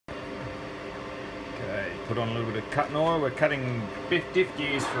put on a little bit of cutting oil. We're cutting diff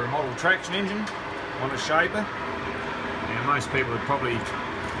gears for a model traction engine on a shaper. Now most people probably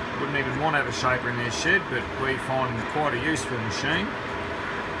wouldn't even want to have a shaper in their shed, but we find quite a useful machine.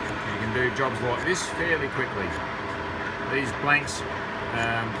 You can do jobs like this fairly quickly. These blanks,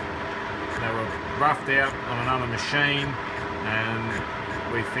 they were roughed out on another machine, and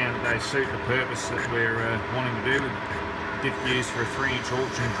we found that they suit the purpose that we're wanting to do with diff gears for a 3-inch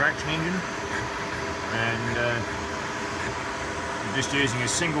auction traction engine. And I'm just using a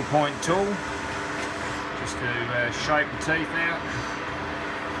single point tool just to shape the teeth out.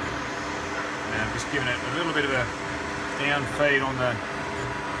 And I'm just giving it a little bit of a down feed on the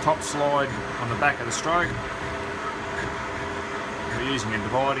top slide on the back of the stroke. We're using a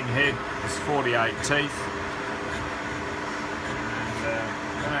dividing head. There's 48 teeth,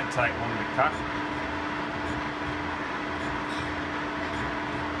 and they don't take long to cut.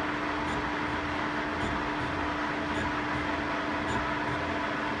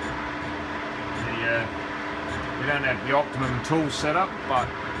 We don't have the optimum tool setup, but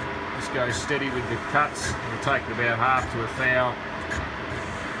just go steady with the cuts. It'll take about half to a thou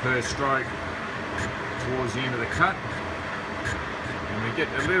per stroke towards the end of the cut. And we get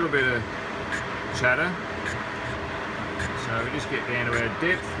a little bit of chatter. So we just get down to our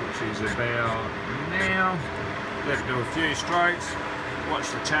depth, which is about now. Let it do a few strokes, watch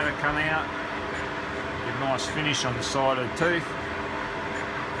the chatter come out, get a nice finish on the side of the tooth,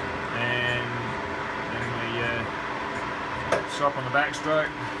 and then we stop on the backstroke,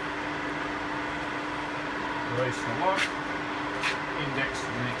 release the lock, index to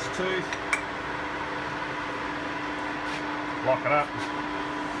the next tooth, lock it up.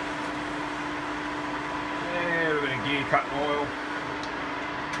 Yeah, a little bit of gear cutting oil.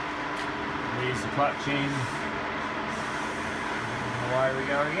 Here's the clutch in, and away we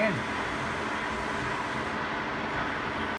go again.